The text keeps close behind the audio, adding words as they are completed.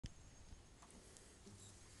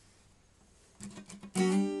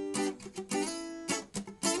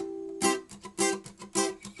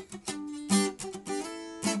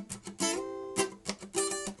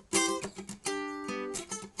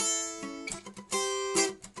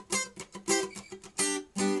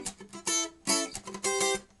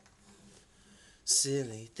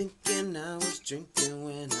silly, thinking I was drinking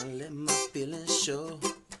when I let my feelings show.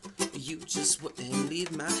 You just wouldn't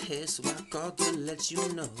leave my head, so I called to let you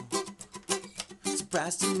know.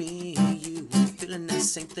 Surprised to me, you were feeling that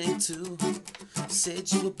same thing too.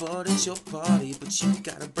 Said you were bored at your party, but you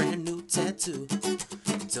got a brand new tattoo.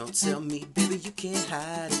 Don't tell me, baby, you can't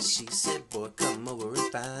hide it. She said, boy, come over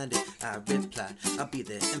and find it. I replied, I'll be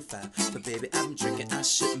there in 5. But baby, I'm drinking, I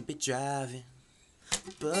shouldn't be driving.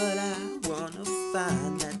 But I wanna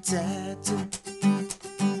find that tattoo.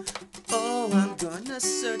 Oh, I'm gonna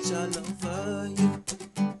search all over you.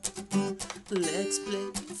 Let's play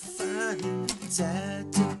find the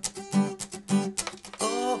tattoo.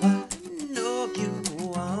 Oh, I know you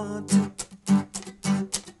want to.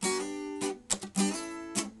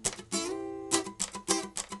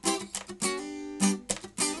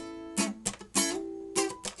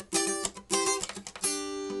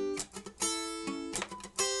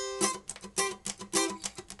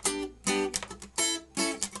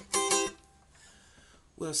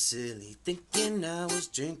 Well, silly, thinking I was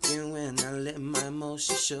drinking when I let my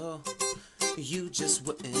emotions show. You just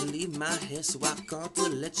wouldn't leave my head, so I called to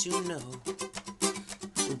let you know.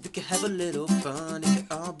 We could have a little fun, it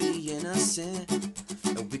could all be innocent.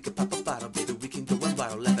 We could pop a bottle, baby, we can go and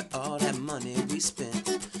bottle, laugh at all that money we spent.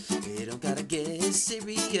 You don't gotta get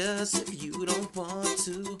serious if you don't want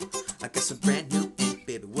to. I got some brand new ink,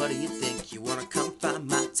 baby, what do you think? You wanna come find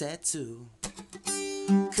my tattoo?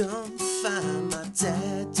 Come find my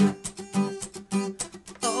tattoo.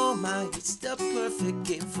 Oh my, it's the perfect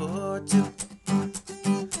game for two.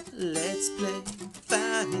 Let's play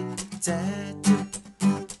finding the tattoo.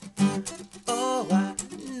 Oh, I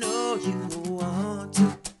know you want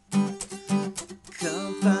to.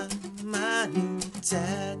 Come find my new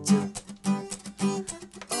tattoo.